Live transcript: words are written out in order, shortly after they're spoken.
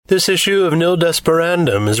This issue of Nil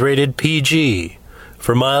Desperandum is rated PG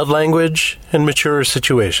for mild language and mature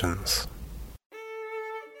situations.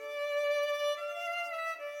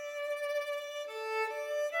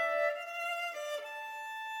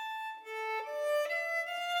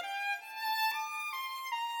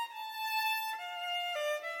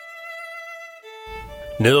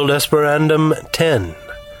 Nil Desperandum 10.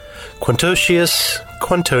 Quantosius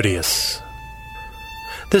Quantodius.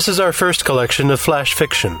 This is our first collection of flash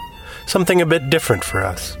fiction, something a bit different for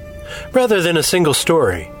us. Rather than a single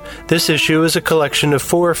story, this issue is a collection of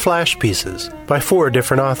 4 flash pieces by 4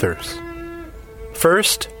 different authors.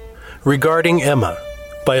 First, Regarding Emma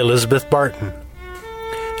by Elizabeth Barton.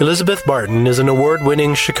 Elizabeth Barton is an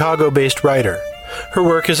award-winning Chicago-based writer. Her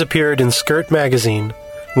work has appeared in Skirt Magazine,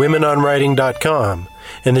 WomenOnWriting.com,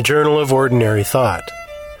 and the Journal of Ordinary Thought.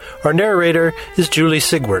 Our narrator is Julie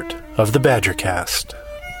Sigwart of the Badgercast.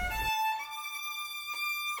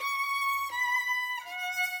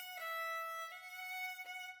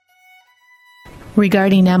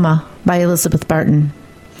 Regarding Emma by Elizabeth Barton.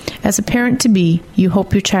 As a parent-to-be, you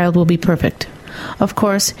hope your child will be perfect. Of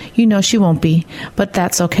course, you know she won't be, but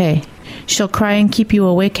that's okay. She'll cry and keep you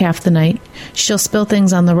awake half the night. She'll spill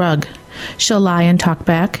things on the rug. She'll lie and talk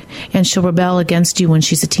back, and she'll rebel against you when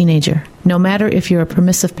she's a teenager, no matter if you're a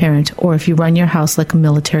permissive parent or if you run your house like a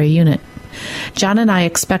military unit. John and I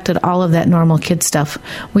expected all of that normal kid stuff.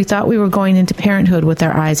 We thought we were going into parenthood with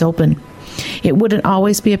our eyes open. It wouldn't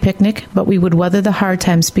always be a picnic, but we would weather the hard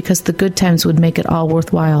times because the good times would make it all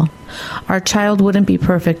worthwhile. Our child wouldn't be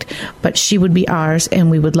perfect, but she would be ours, and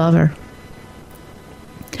we would love her.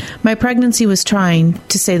 My pregnancy was trying,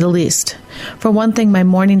 to say the least. For one thing, my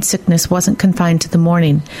morning sickness wasn't confined to the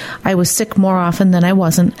morning. I was sick more often than I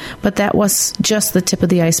wasn't, but that was just the tip of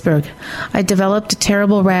the iceberg. I developed a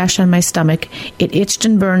terrible rash on my stomach. It itched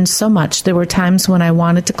and burned so much there were times when I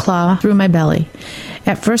wanted to claw through my belly.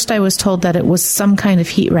 At first I was told that it was some kind of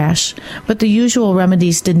heat rash, but the usual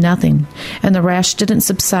remedies did nothing, and the rash didn't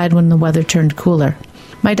subside when the weather turned cooler.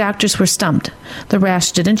 My doctors were stumped. The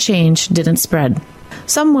rash didn't change, didn't spread.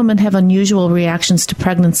 Some women have unusual reactions to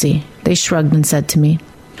pregnancy, they shrugged and said to me.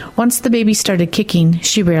 Once the baby started kicking,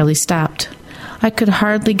 she rarely stopped. I could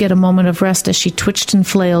hardly get a moment of rest as she twitched and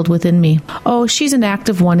flailed within me. "Oh, she's an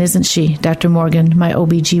active one, isn't she?" Dr. Morgan, my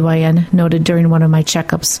OB-GYN, noted during one of my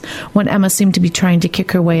checkups, when Emma seemed to be trying to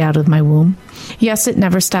kick her way out of my womb. "Yes, it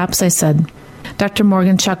never stops," I said. Dr.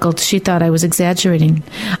 Morgan chuckled. She thought I was exaggerating.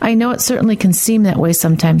 "I know it certainly can seem that way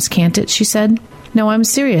sometimes, can't it?" she said. "No, I'm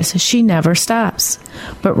serious. She never stops."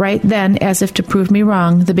 But right then, as if to prove me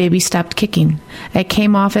wrong, the baby stopped kicking. I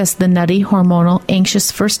came off as the nutty, hormonal,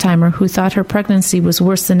 anxious first-timer who thought her pregnancy was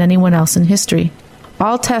worse than anyone else in history.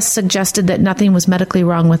 All tests suggested that nothing was medically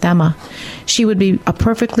wrong with Emma. She would be a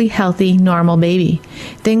perfectly healthy, normal baby.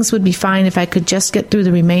 Things would be fine if I could just get through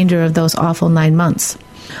the remainder of those awful 9 months.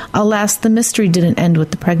 Alas, the mystery didn't end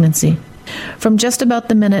with the pregnancy. From just about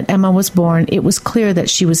the minute Emma was born, it was clear that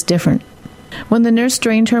she was different. When the nurse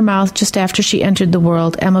drained her mouth just after she entered the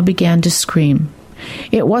world, Emma began to scream.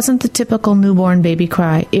 It wasn't the typical newborn baby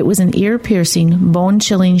cry. It was an ear-piercing,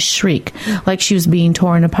 bone-chilling shriek, like she was being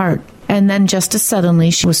torn apart. And then, just as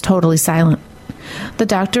suddenly, she was totally silent. The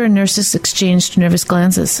doctor and nurses exchanged nervous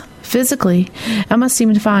glances. Physically, Emma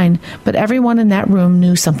seemed fine, but everyone in that room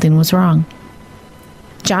knew something was wrong.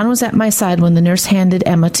 John was at my side when the nurse handed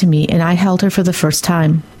Emma to me, and I held her for the first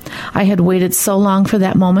time. I had waited so long for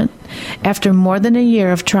that moment. After more than a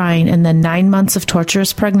year of trying and then 9 months of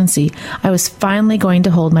torturous pregnancy, I was finally going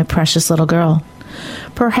to hold my precious little girl.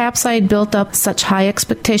 Perhaps I had built up such high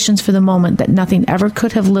expectations for the moment that nothing ever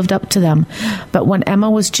could have lived up to them, but when Emma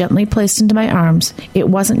was gently placed into my arms, it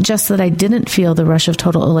wasn't just that I didn't feel the rush of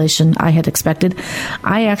total elation I had expected.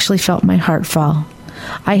 I actually felt my heart fall.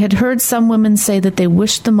 I had heard some women say that they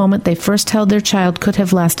wished the moment they first held their child could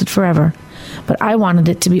have lasted forever, but I wanted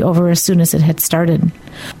it to be over as soon as it had started.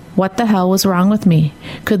 What the hell was wrong with me?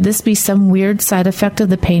 Could this be some weird side effect of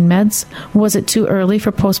the pain meds? Was it too early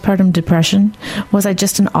for postpartum depression? Was I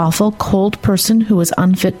just an awful, cold person who was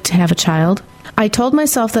unfit to have a child? I told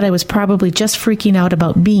myself that I was probably just freaking out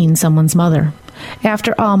about being someone's mother.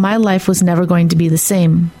 After all, my life was never going to be the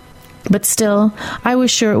same. But still, I was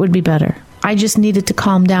sure it would be better. I just needed to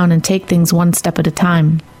calm down and take things one step at a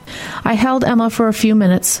time. I held Emma for a few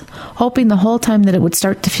minutes, hoping the whole time that it would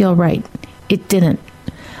start to feel right. It didn't.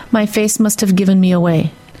 My face must have given me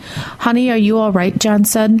away. "Honey, are you all right?" John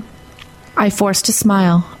said. I forced a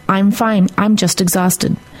smile. "I'm fine. I'm just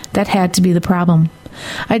exhausted." That had to be the problem.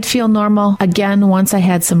 I'd feel normal again once I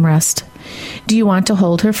had some rest. "Do you want to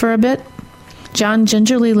hold her for a bit?" John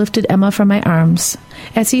gingerly lifted Emma from my arms.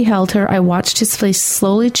 As he held her, I watched his face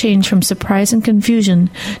slowly change from surprise and confusion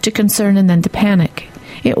to concern and then to panic.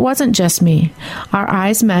 It wasn't just me. Our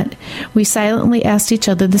eyes met. We silently asked each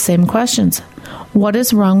other the same questions. What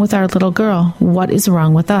is wrong with our little girl? What is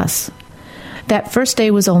wrong with us? That first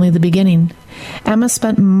day was only the beginning. Emma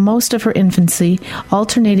spent most of her infancy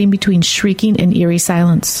alternating between shrieking and eerie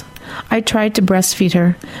silence. I tried to breastfeed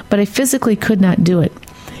her, but I physically could not do it.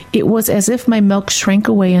 It was as if my milk shrank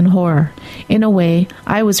away in horror. In a way,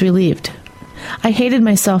 I was relieved. I hated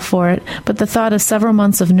myself for it, but the thought of several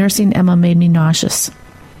months of nursing Emma made me nauseous.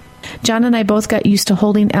 John and I both got used to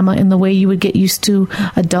holding Emma in the way you would get used to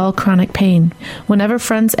a dull chronic pain. Whenever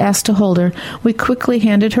friends asked to hold her, we quickly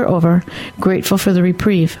handed her over, grateful for the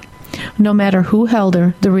reprieve. No matter who held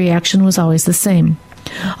her, the reaction was always the same.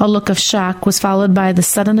 A look of shock was followed by the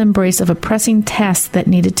sudden embrace of a pressing task that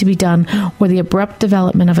needed to be done, or the abrupt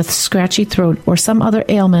development of a scratchy throat or some other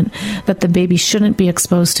ailment that the baby shouldn't be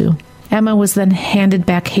exposed to. Emma was then handed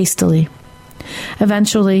back hastily.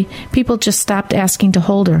 Eventually, people just stopped asking to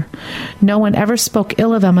hold her. No one ever spoke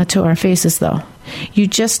ill of Emma to our faces, though. You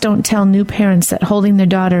just don't tell new parents that holding their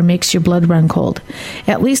daughter makes your blood run cold.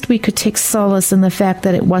 At least we could take solace in the fact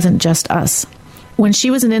that it wasn't just us. When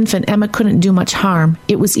she was an infant, Emma couldn't do much harm.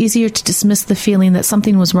 It was easier to dismiss the feeling that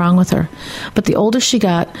something was wrong with her. But the older she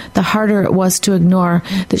got, the harder it was to ignore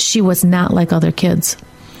that she was not like other kids.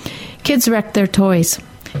 Kids wreck their toys.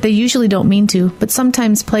 They usually don't mean to, but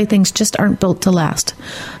sometimes playthings just aren't built to last.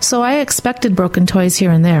 So I expected broken toys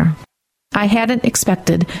here and there. I hadn't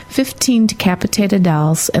expected 15 decapitated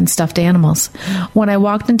dolls and stuffed animals. When I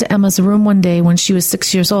walked into Emma's room one day when she was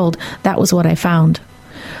 6 years old, that was what I found.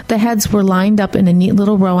 The heads were lined up in a neat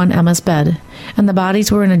little row on Emma's bed, and the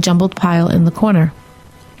bodies were in a jumbled pile in the corner.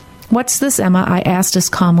 "What's this, Emma?" I asked as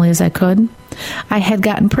calmly as I could. I had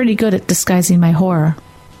gotten pretty good at disguising my horror.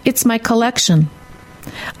 "It's my collection."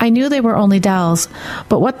 I knew they were only dolls,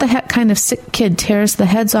 but what the heck kind of sick kid tears the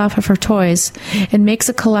heads off of her toys and makes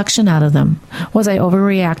a collection out of them? Was I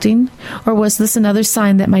overreacting, or was this another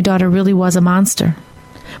sign that my daughter really was a monster?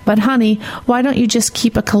 "But honey, why don't you just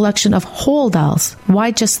keep a collection of whole dolls? Why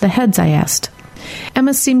just the heads?" I asked.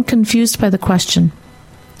 Emma seemed confused by the question.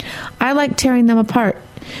 "I like tearing them apart,"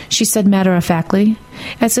 she said matter-of-factly,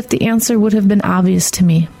 as if the answer would have been obvious to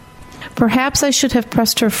me. Perhaps I should have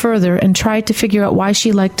pressed her further and tried to figure out why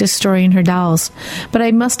she liked destroying her dolls, but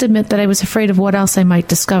I must admit that I was afraid of what else I might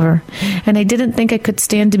discover, and I didn't think I could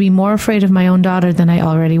stand to be more afraid of my own daughter than I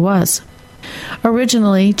already was.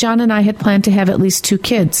 Originally, John and I had planned to have at least 2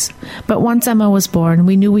 kids, but once Emma was born,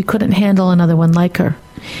 we knew we couldn't handle another one like her.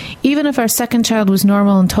 Even if our second child was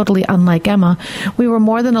normal and totally unlike Emma, we were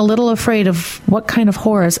more than a little afraid of what kind of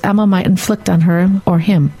horrors Emma might inflict on her or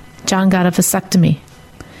him. John got a vasectomy.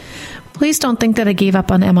 Please don't think that I gave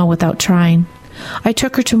up on Emma without trying. I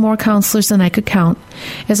took her to more counselors than I could count.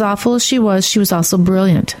 As awful as she was also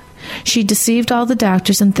brilliant. She deceived all the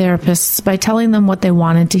doctors and therapists by telling them what they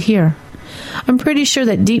wanted to hear. I'm pretty sure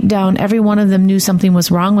that deep down every one of them knew something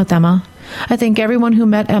was wrong with Emma. I think everyone who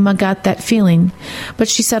met Emma got that feeling, but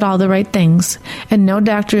she said all the right things, and no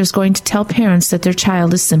doctor is going to tell parents that their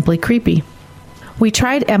child is simply creepy. We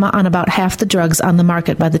tried Emma on about half the drugs on the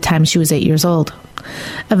market by the time she was 8 years old.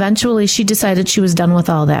 Eventually, she decided she was done with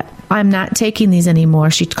all that. "I'm not taking these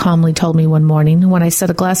anymore," she calmly told me one morning when I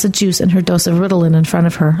set a glass of juice and her dose of Ritalin in front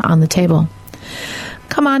of her on the table.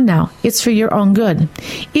 "Come on now, it's for your own good."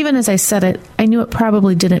 Even as I said it, I knew it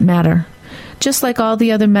probably didn't matter. Just like all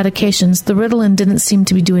the other medications, the Ritalin didn't seem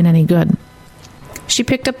to be doing any good. She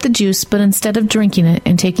picked up the juice, but instead of drinking it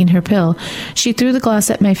and taking her pill, she threw the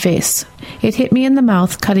glass at my face. It hit me in the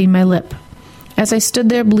mouth, cutting my lip. As I stood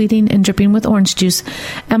there bleeding and dripping with orange juice,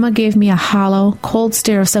 Emma gave me a hollow, cold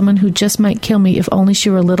stare of someone who just might kill me if only she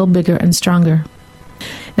were a little bigger and stronger.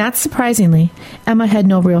 Not surprisingly, Emma had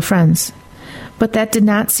no real friends. But that did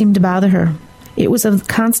not seem to bother her. It was of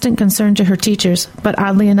constant concern to her teachers, but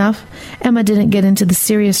oddly enough, Emma didn't get into the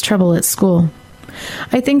serious trouble at school.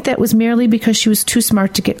 I think that was merely because she was too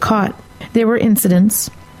smart to get caught. There were incidents.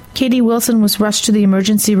 Katie Wilson was rushed to the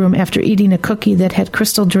emergency room after eating a cookie that had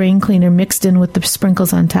crystal drain cleaner mixed in with the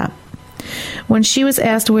sprinkles on top. When she was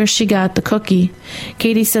asked where she got the cookie,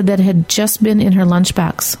 Katie said that it had just been in her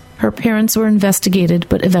lunchbox. Her parents were investigated,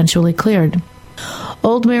 but eventually cleared.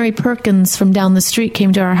 Old Mary Perkins from down the street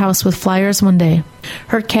came to our house with flyers one day.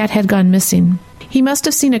 Her cat had gone missing. He must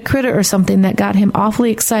have seen a critter or something that got him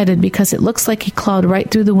awfully excited because it looks like he clawed right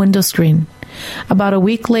through the window screen. About a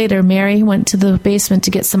week later, Mary went to the basement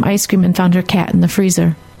to get some ice cream and found her cat in the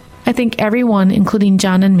freezer. I think everyone, including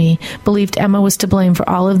John and me, believed Emma was to blame for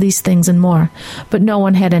all of these things and more, but no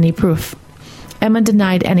one had any proof. Emma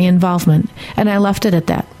denied any involvement, and I left it at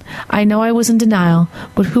that. I know I was in denial,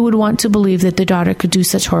 but who would want to believe that their daughter could do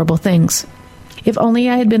such horrible things? If only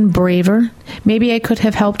I had been braver, maybe I could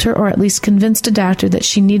have helped her or at least convinced a doctor that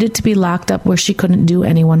she needed to be locked up where she couldn't do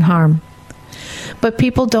anyone harm. But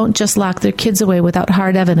people don't just lock their kids away without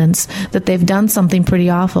hard evidence that they've done something pretty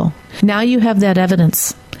awful. Now you have that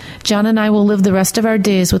evidence. John and I will live the rest of our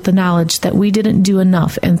days with the knowledge that we didn't do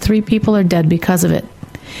enough and 3 people are dead because of it.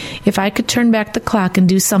 If I could turn back the clock and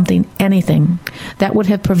do something, anything, that would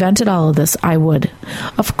have prevented all of this, I would.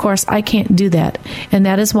 Of course, I can't do that, and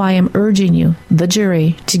that is why I'm urging you, the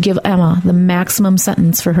jury, to give Emma the maximum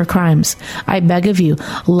sentence for her crimes. I beg of you,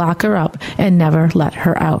 lock her up and never let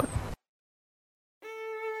her out.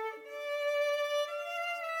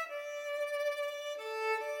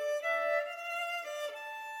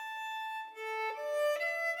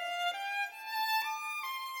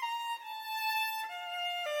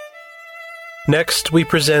 Next, we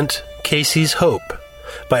present Casey's Hope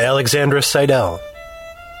by Alexandra Seidel.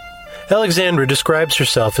 Alexandra describes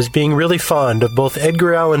herself as being really fond of both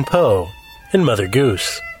Edgar Allan Poe and Mother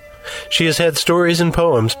Goose. She has had stories and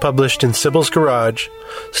poems published in Sybil's Garage,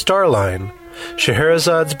 Starline,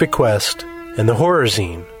 Scheherazad's Bequest, and the Horror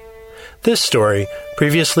Zine. This story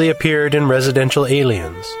previously appeared in Residential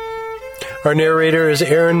Aliens. Our narrator is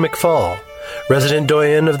Erin McFall, resident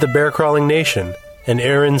doyen of the Bear-Crawling Nation, and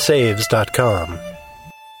ErinSaves.com.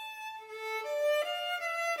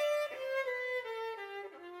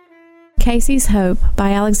 Casey's Hope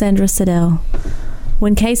by Alexandra Seidel.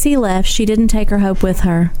 When Casey left, she didn't take her hope with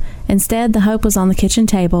her. Instead, the hope was on the kitchen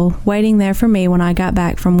table, waiting there for me when I got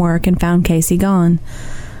back from work and found Casey gone.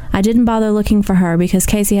 I didn't bother looking for her because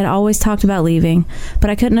Casey had always talked about leaving,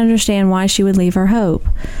 but I couldn't understand why she would leave her hope.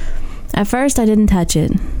 At first, I didn't touch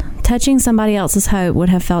it. Touching somebody else's hope would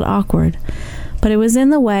have felt awkward. But it was in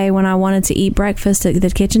the way when I wanted to eat breakfast at the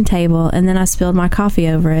kitchen table, and then I spilled my coffee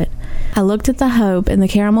over it. I looked at the hope in the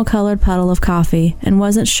caramel-colored puddle of coffee and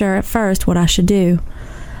wasn't sure at first what I should do.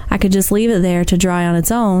 I could just leave it there to dry on its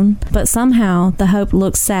own, but somehow the hope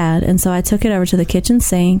looked sad, and so I took it over to the kitchen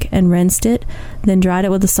sink and rinsed it, then dried it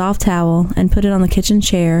with a soft towel and put it on the kitchen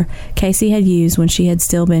chair Casey had used when she had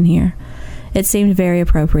still been here. It seemed very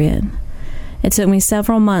appropriate. It took me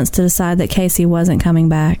several months to decide that Casey wasn't coming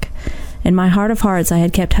back. In my heart of hearts, I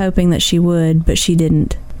had kept hoping that she would, but she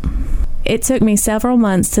didn't. It took me several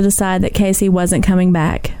months to decide that Casey wasn't coming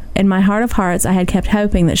back. In my heart of hearts, I had kept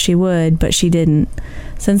hoping that she would, but she didn't.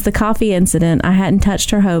 Since the coffee incident, I hadn't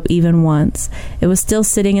touched her hope even once. It was still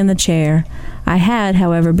sitting in the chair. I had,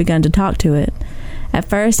 however, begun to talk to it. At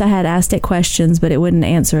first, I had asked it questions, but it wouldn't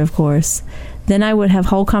answer, of course. Then I would have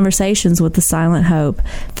whole conversations with the silent hope,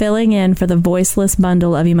 filling in for the voiceless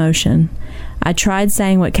bundle of emotion. I tried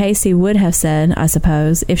saying what Casey would have said, I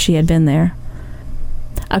suppose, if she had been there.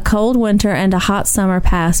 A cold winter and a hot summer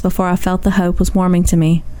passed before I felt the hope was warming to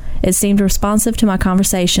me. It seemed responsive to my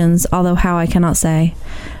conversations, although how I cannot say.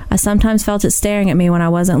 I sometimes felt it staring at me when I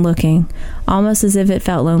wasn't looking, almost as if it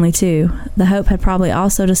felt lonely too. The hope had probably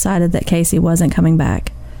also decided that Casey wasn't coming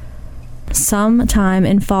back. Some time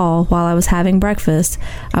in fall, while I was having breakfast,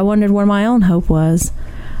 I wondered where my own hope was.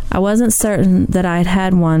 I wasn't certain that I had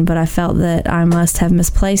had one, but I felt that I must have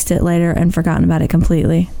misplaced it later and forgotten about it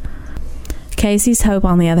completely. Casey's hope,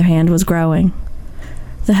 on the other hand, was growing.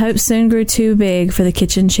 The hope soon grew too big for the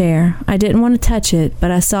kitchen chair. I didn't want to touch it,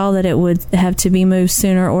 but I saw that it would have to be moved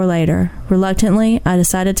sooner or later. Reluctantly, I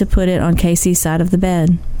decided to put it on Casey's side of the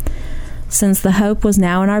bed. Since the hope was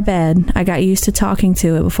now in our bed, I got used to talking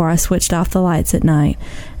to it before I switched off the lights at night,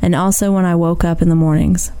 and also when I woke up in the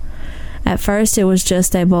mornings. At first, it was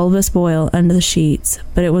just a bulbous boil under the sheets,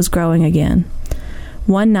 but it was growing again.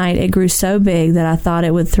 One night, it grew so big that I thought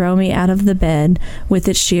it would throw me out of the bed with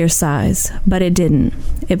its sheer size, but it didn't.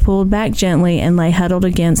 It pulled back gently and lay huddled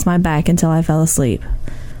against my back until I fell asleep.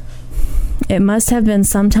 It must have been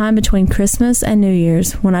sometime between Christmas and New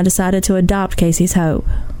Year's when I decided to adopt Casey's hope.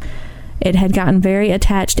 It had gotten very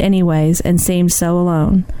attached anyways and seemed so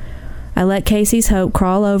alone. I let Casey's hope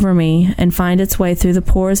crawl over me and find its way through the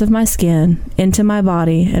pores of my skin, into my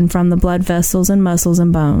body, and from the blood vessels and muscles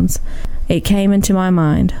and bones. It came into my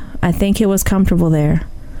mind. I think it was comfortable there.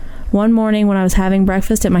 One morning when I was having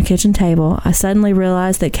breakfast at my kitchen table, I suddenly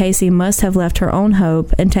realized that Casey must have left her own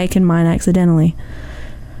hope and taken mine accidentally.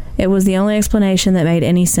 It was the only explanation that made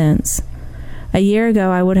any sense. A year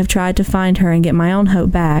ago I would have tried to find her and get my own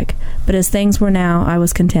hope back, but as things were now, I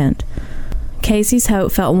was content. Casey's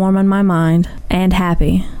hope felt warm on my mind, and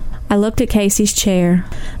happy. I looked at Casey's chair,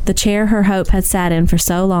 the chair her hope had sat in for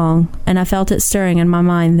so long, and I felt it stirring in my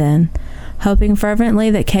mind then. hoping fervently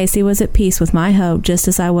that Casey was at peace with my hope just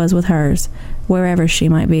as I was with hers, wherever she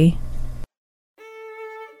might be.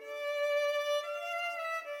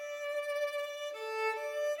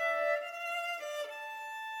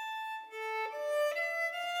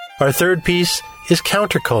 Our third piece is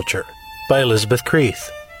Counterculture by Elizabeth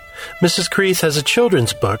Creith. Mrs. Creith has a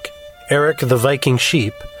children's book, Eric the Viking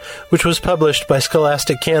Sheep, which was published by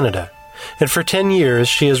Scholastic Canada, and for 10 years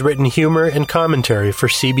she has written humor and commentary for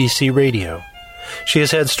CBC Radio. She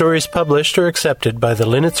has had stories published or accepted by the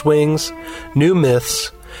Linnet's Wings, New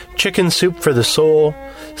Myths, Chicken Soup for the Soul,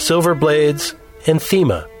 Silver Blades, and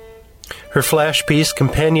Thema. Her flash piece,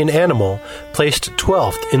 Companion Animal, placed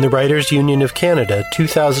 12th in the Writers' Union of Canada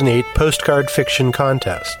 2008 Postcard Fiction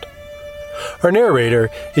Contest. Our narrator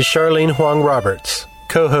is Charlene Huang-Roberts,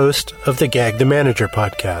 co-host of the Gag the Manager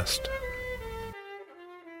podcast.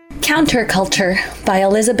 Counterculture by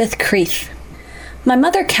Elizabeth Creith. My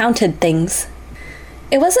mother counted things.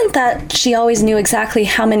 It wasn't that she always knew exactly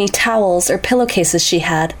how many towels or pillowcases she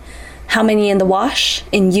had, how many in the wash,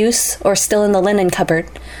 in use, or still in the linen cupboard.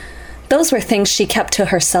 Those were things she kept to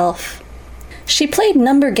herself. She played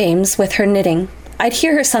number games with her knitting. I'd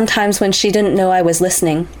hear her sometimes when she didn't know I was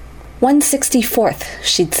listening. 1/64th,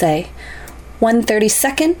 she'd say.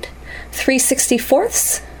 1/32nd,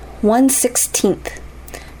 3/64ths, 1/16th,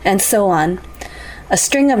 and so on. A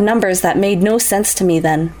string of numbers that made no sense to me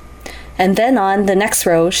then. And then on the next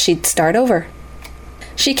row, she'd start over.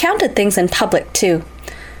 She counted things in public, too.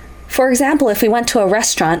 For example, if we went to a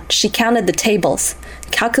restaurant, she counted the tables,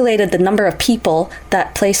 calculated the number of people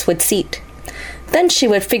that place would seat. Then she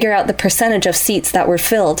would figure out the percentage of seats that were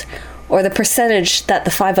filled, or the percentage that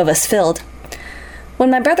the 5 of us filled. When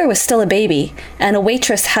my brother was still a baby, and a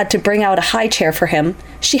waitress had to bring out a high chair for him,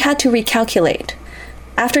 she had to recalculate.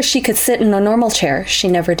 After she could sit in a normal chair, she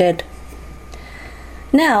never did.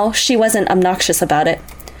 Now, she wasn't obnoxious about it.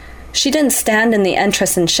 She didn't stand in the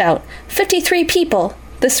entrance and shout, 53 people!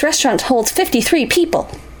 This restaurant holds 53 people!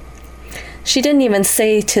 She didn't even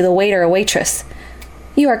say to the waiter or waitress,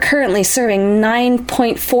 you are currently serving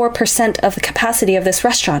 9.4% of the capacity of this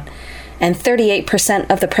restaurant, and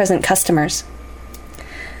 38% of the present customers.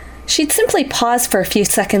 She'd simply pause for a few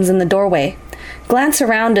seconds in the doorway, glance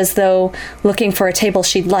around as though looking for a table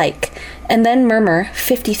she'd like, and then murmur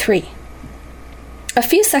 53. A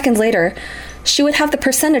few seconds later, she would have the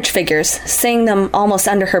percentage figures, saying them almost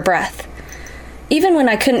under her breath. Even when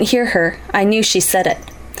I couldn't hear her, I knew she said it,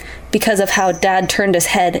 because of how Dad turned his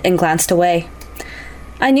head and glanced away.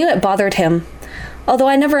 I knew it bothered him, although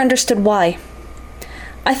I never understood why.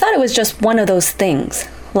 I thought it was just one of those things,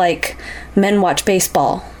 like men watch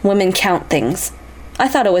baseball, women count things. I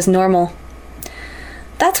thought it was normal.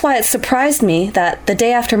 That's why it surprised me that the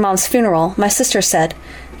day after Mom's funeral, my sister said,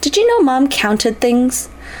 did you know Mom counted things?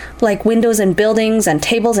 Like windows in buildings and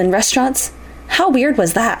tables in restaurants? How weird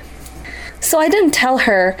was that? So I didn't tell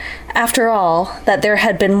her, after all, that there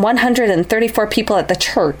had been 134 people at the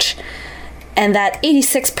church, and that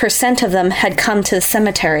 86% of them had come to the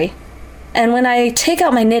cemetery. And when I take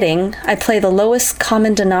out my knitting, I play the lowest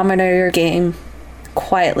common denominator game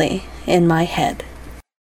quietly in my head.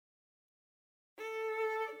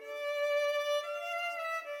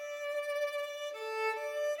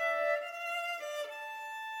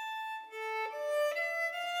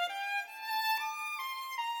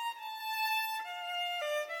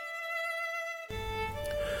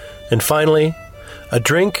 And finally, A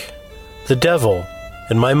Drink, The Devil,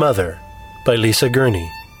 and My Mother by Lisa Gurney.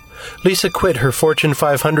 Lisa quit her Fortune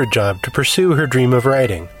 500 job to pursue her dream of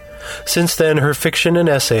writing. Since then, her fiction and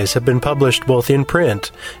essays have been published both in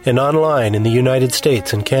print and online in the United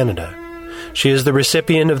States and Canada. She is the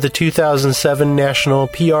recipient of the 2007 National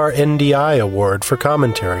PRNDI Award for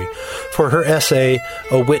Commentary for her essay,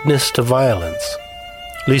 A Witness to Violence.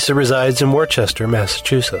 Lisa resides in Worcester,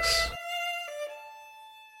 Massachusetts.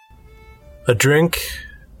 A Drink,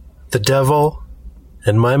 The Devil,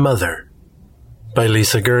 and My Mother by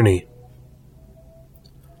Lisa Gurney.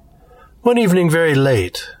 One evening very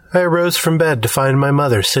late, I arose from bed to find my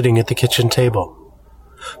mother sitting at the kitchen table.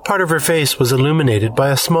 Part of her face was illuminated by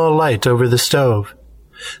a small light over the stove,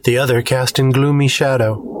 the other cast in gloomy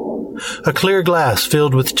shadow. A clear glass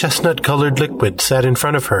filled with chestnut-colored liquid sat in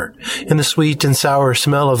front of her, and the sweet and sour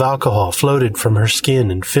smell of alcohol floated from her skin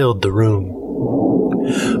and filled the room.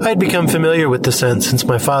 I had become familiar with the scent since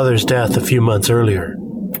my father's death a few months earlier.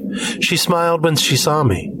 She smiled when she saw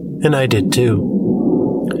me, and I did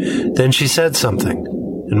too. Then she said something,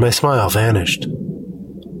 and my smile vanished.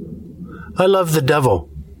 I love the devil.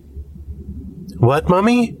 What,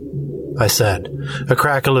 Mummy? I said, a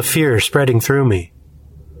crackle of fear spreading through me.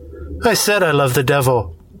 I said I love the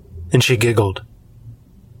devil. and she giggled.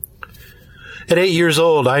 At 8 years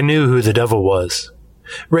old, I knew who the devil was.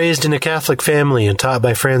 Raised in a Catholic family and taught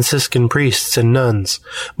by Franciscan priests and nuns,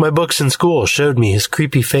 my books in school showed me his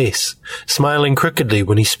creepy face, smiling crookedly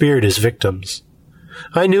when he speared his victims.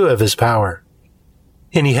 I knew of his power.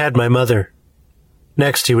 And he had my mother.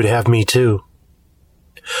 Next, he would have me too.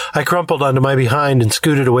 I crumpled onto my behind and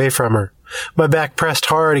scooted away from her, my back pressed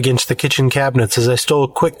hard against the kitchen cabinets as I stole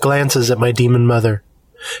quick glances at my demon mother.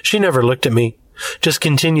 She never looked at me, just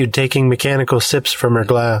continued taking mechanical sips from her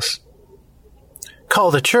glass.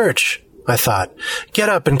 Call the church, I thought. Get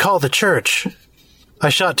up and call the church. I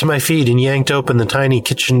shot to my feet and yanked open the tiny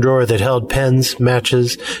kitchen drawer that held pens,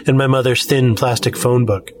 matches, and my mother's thin plastic phone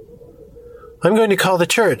book. I'm going to call the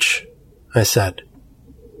church, I said.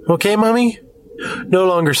 Okay, Mommy? No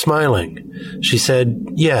longer smiling, she said,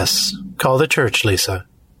 Yes, call the church, Lisa.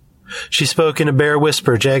 She spoke in a bare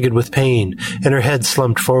whisper jagged with pain, and her head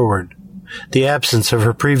slumped forward. The absence of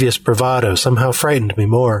her previous bravado somehow frightened me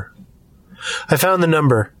more. I found the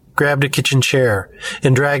number, grabbed a kitchen chair,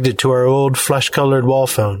 and dragged it to our old flesh-colored wall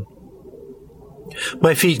phone.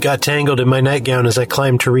 My feet got tangled in my nightgown as I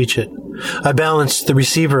climbed to reach it. I balanced the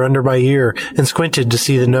receiver under my ear and squinted to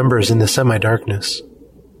see the numbers in the semi-darkness.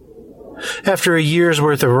 After a year's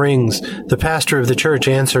worth of rings, the pastor of the church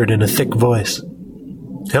answered in a thick voice.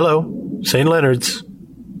 Hello, St. Leonard's.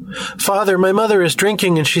 Father, my mother is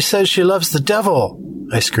drinking and she says she loves the devil,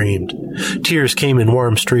 I screamed. Tears came in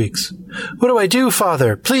warm streaks. What do I do,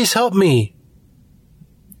 Father? Please help me.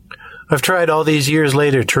 I've tried all these years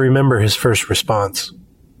later to remember his first response,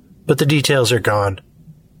 but the details are gone,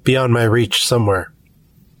 beyond my reach somewhere.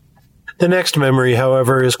 The next memory,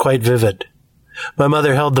 however, is quite vivid. My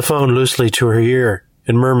mother held the phone loosely to her ear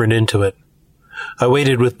and murmured into it. I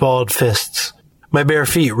waited with balled fists, my bare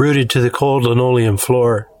feet rooted to the cold linoleum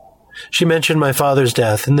floor. She mentioned my father's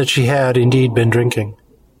death and that she had indeed been drinking.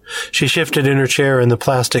 She shifted in her chair and the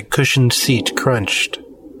plastic cushioned seat crunched.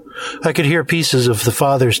 I could hear pieces of the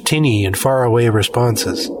father's tinny and faraway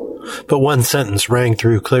responses, but one sentence rang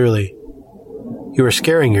through clearly. You are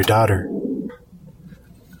scaring your daughter.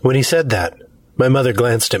 When he said that, my mother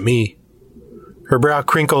glanced at me. Her brow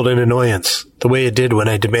crinkled in annoyance, the way it did when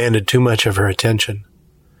I demanded too much of her attention.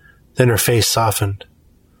 Then her face softened.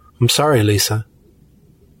 I'm sorry, Lisa.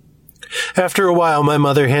 After a while, my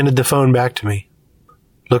mother handed the phone back to me.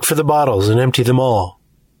 Look for the bottles and empty them all.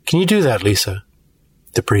 Can you do that, Lisa?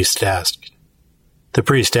 The priest asked.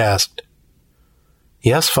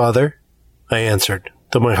 Yes, Father, I answered,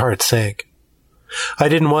 though my heart sank. I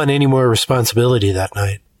didn't want any more responsibility that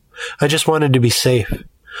night. I just wanted to be safe.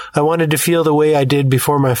 I wanted to feel the way I did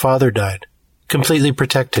before my father died, completely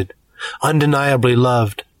protected, undeniably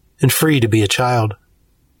loved, and free to be a child.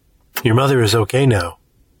 Your mother is okay now,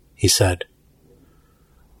 he said.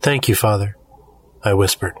 Thank you, Father, I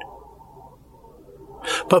whispered.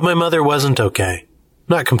 But my mother wasn't okay,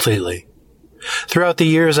 not completely. Throughout the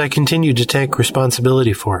years, I continued to take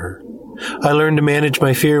responsibility for her. I learned to manage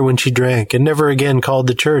my fear when she drank and never again called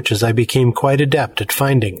the church as I became quite adept at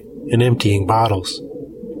finding and emptying bottles.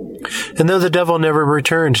 And though the devil never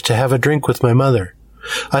returned to have a drink with my mother,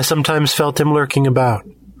 I sometimes felt him lurking about,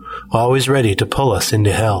 always ready to pull us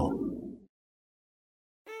into hell.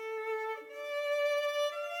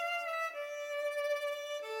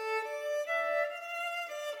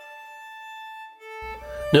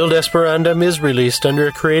 Nil Desperandum is released under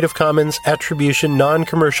a Creative Commons Attribution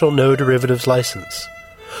Non-Commercial No Derivatives license.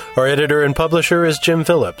 Our editor and publisher is Jim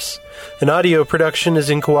Phillips, and audio production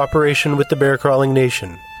is in cooperation with the Bear Crawling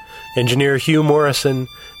Nation. Engineer Hugh Morrison,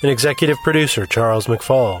 and executive producer Charles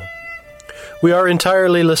McFall. We are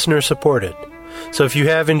entirely listener-supported, so if you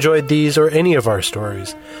have enjoyed these or any of our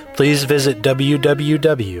stories, please visit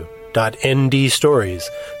www.ndstories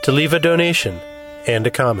to leave a donation and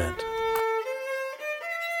a comment.